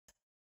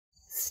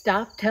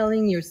Stop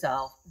telling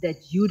yourself that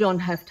you don't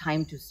have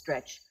time to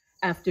stretch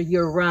after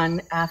your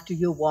run, after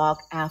your walk,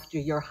 after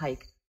your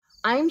hike.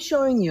 I'm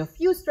showing you a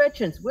few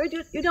stretches where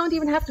you don't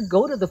even have to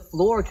go to the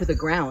floor, to the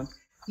ground.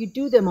 You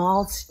do them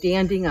all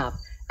standing up.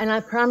 And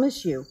I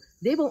promise you,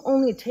 they will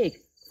only take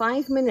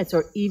 5 minutes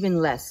or even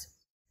less.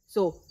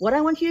 So what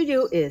I want you to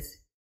do is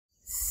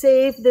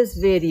save this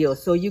video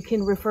so you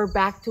can refer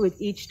back to it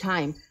each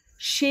time.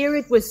 Share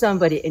it with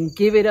somebody and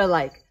give it a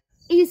like.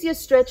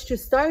 Easiest stretch to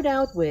start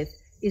out with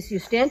is you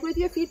stand with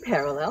your feet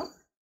parallel,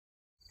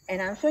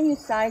 and I'm showing you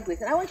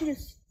sideways, and I want you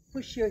to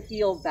push your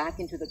heel back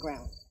into the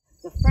ground.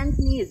 The front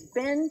knee is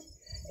bent,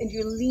 and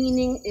you're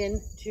leaning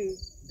into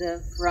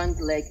the front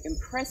leg and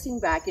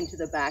pressing back into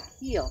the back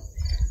heel.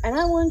 And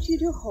I want you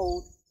to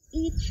hold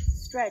each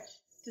stretch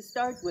to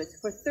start with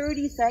for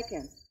 30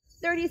 seconds.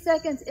 30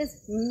 seconds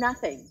is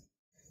nothing.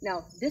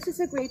 Now, this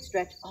is a great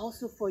stretch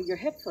also for your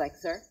hip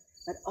flexor,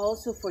 but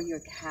also for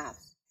your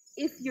calves.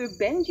 If you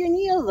bend your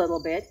knee a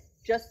little bit,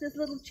 just this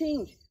little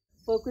change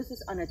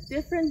focuses on a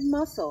different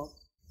muscle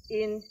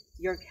in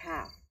your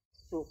calf.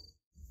 So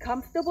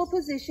comfortable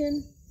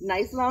position,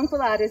 nice long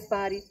Pilates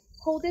body,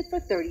 hold it for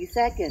 30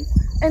 seconds.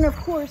 And of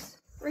course,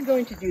 we're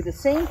going to do the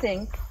same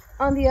thing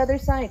on the other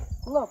side.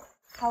 Look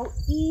how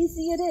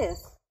easy it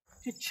is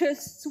to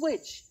just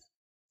switch.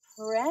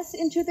 Press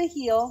into the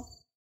heel,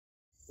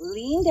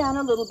 lean down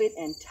a little bit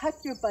and tuck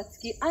your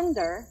buttski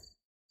under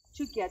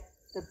to get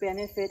the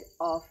benefit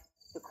of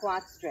the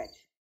quad stretch.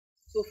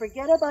 So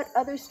forget about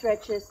other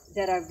stretches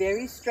that are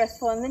very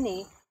stressful on the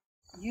knee.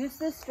 Use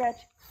this stretch.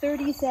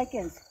 30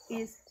 seconds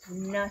is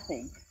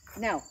nothing.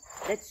 Now,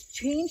 let's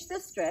change the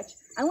stretch.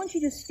 I want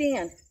you to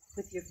stand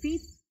with your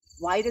feet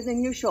wider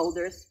than your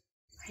shoulders,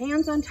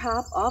 hands on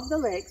top of the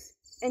legs,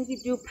 and you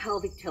do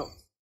pelvic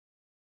tilts.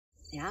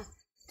 Yeah?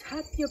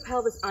 Tuck your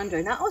pelvis under.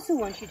 And I also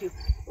want you to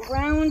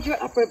round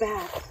your upper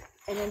back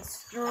and then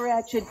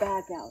stretch it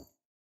back out.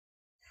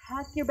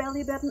 Tuck your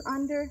belly button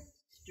under,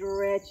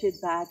 stretch it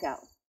back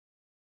out.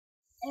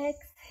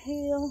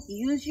 Exhale,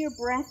 use your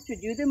breath to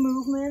do the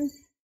movement,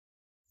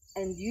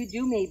 and you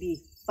do maybe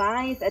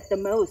 5 at the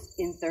most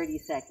in 30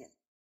 seconds.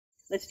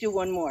 Let's do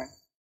one more.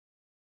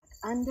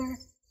 Under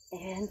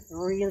and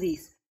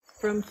release.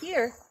 From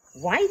here,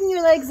 widen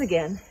your legs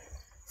again,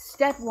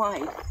 step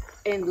wide,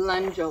 and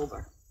lunge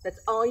over.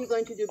 That's all you're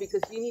going to do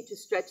because you need to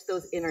stretch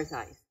those inner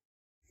thighs.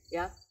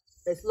 Yeah?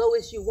 As low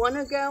as you want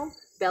to go,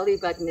 belly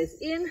button is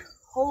in,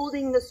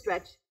 holding the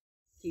stretch,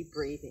 keep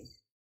breathing.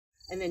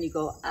 And then you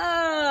go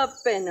up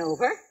and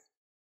over,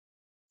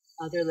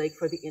 other leg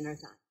for the inner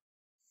thigh.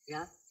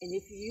 Yeah? And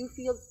if you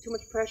feel too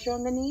much pressure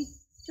on the knee,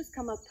 just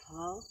come up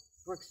tall,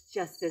 works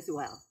just as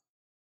well.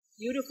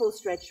 Beautiful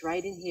stretch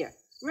right in here.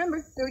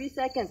 Remember, 30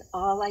 seconds,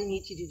 all I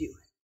need you to do.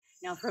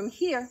 Now from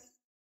here,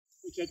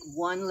 we take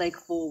one leg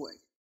forward.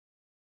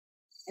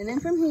 And then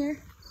from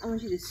here, I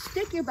want you to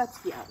stick your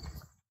buttski out.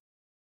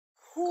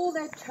 Pull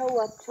that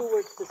toe up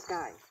towards the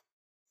sky,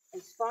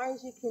 as far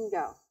as you can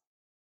go.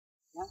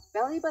 Yeah?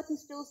 Belly button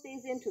still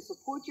stays in to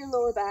support your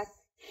lower back.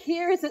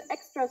 Here is an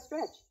extra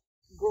stretch.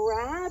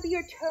 Grab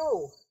your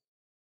toe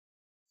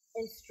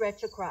and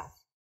stretch across.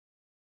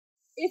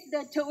 If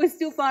that toe is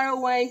too far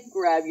away,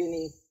 grab your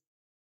knee.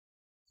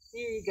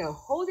 Here you go.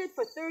 Hold it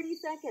for 30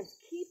 seconds.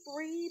 Keep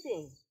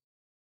breathing.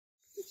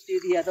 Let's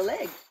do the other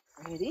leg.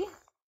 Ready?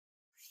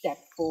 Step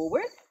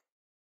forward.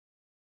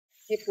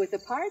 Hip width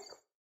apart.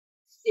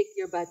 Stick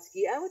your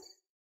buttski out.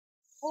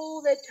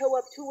 Pull that toe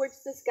up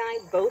towards the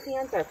sky. Both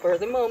hands are, for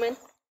the moment,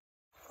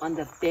 on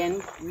the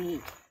bent knee.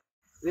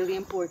 Really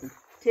important.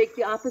 Take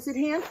the opposite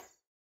hand.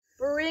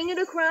 Bring it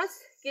across.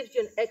 Gives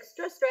you an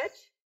extra stretch.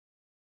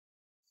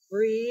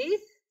 Breathe.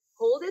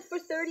 Hold it for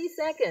 30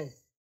 seconds.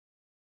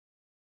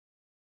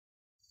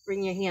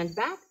 Bring your hand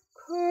back.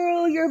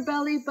 Curl your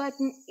belly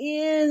button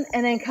in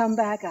and then come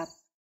back up.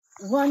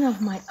 One of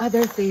my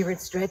other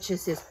favorite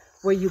stretches is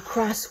where you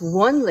cross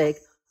one leg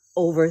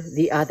over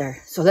the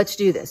other. So let's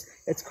do this.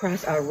 Let's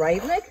cross our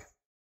right leg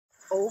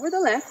over the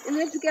left and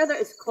then together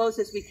as close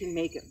as we can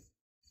make them.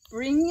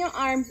 Bring your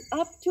arms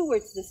up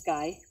towards the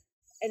sky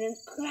and then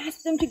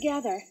clasp them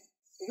together.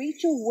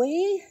 Reach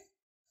away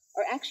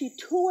or actually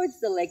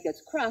towards the leg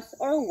that's crossed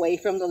or away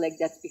from the leg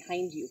that's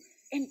behind you.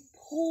 And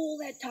pull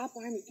that top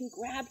arm. You can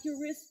grab your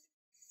wrist,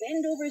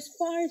 bend over as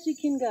far as you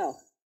can go.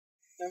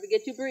 Don't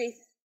forget to breathe.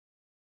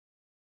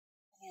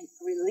 And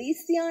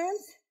release the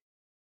arms.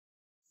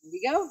 Here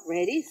we go.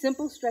 Ready?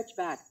 Simple stretch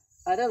back.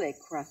 Other leg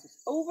crosses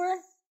over.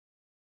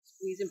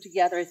 Squeeze them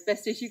together as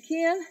best as you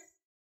can.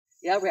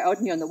 Yeah, we're out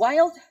here on the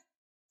wild.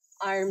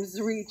 Arms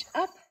reach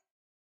up.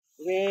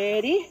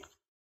 Ready?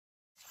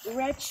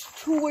 Stretch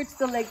towards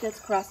the leg that's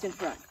crossed in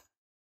front.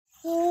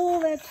 Pull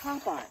that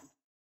top arm.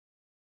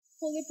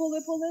 Pull it, pull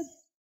it, pull it.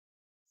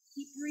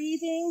 Keep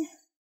breathing.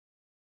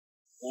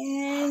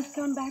 And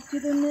come back to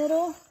the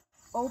middle.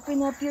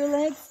 Open up your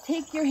legs.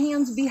 Take your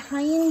hands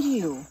behind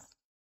you.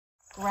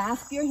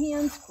 Grasp your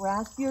hands,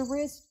 grasp your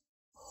wrist.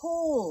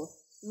 Pull.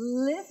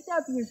 Lift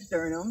up your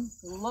sternum.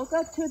 Look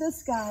up to the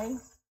sky.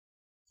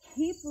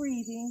 Keep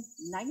breathing.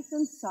 Nice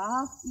and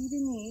soft,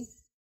 even knees.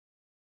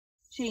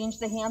 change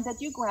the hand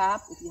that you grab.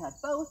 If you had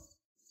both,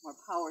 more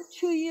power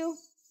to you.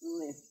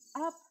 Lift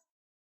up.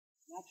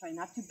 Now try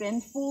not to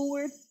bend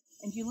forward.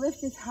 And you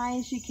lift as high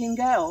as you can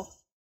go.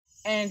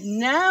 And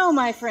now,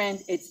 my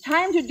friend, it's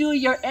time to do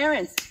your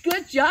errands.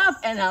 Good job,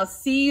 and I'll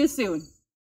see you soon.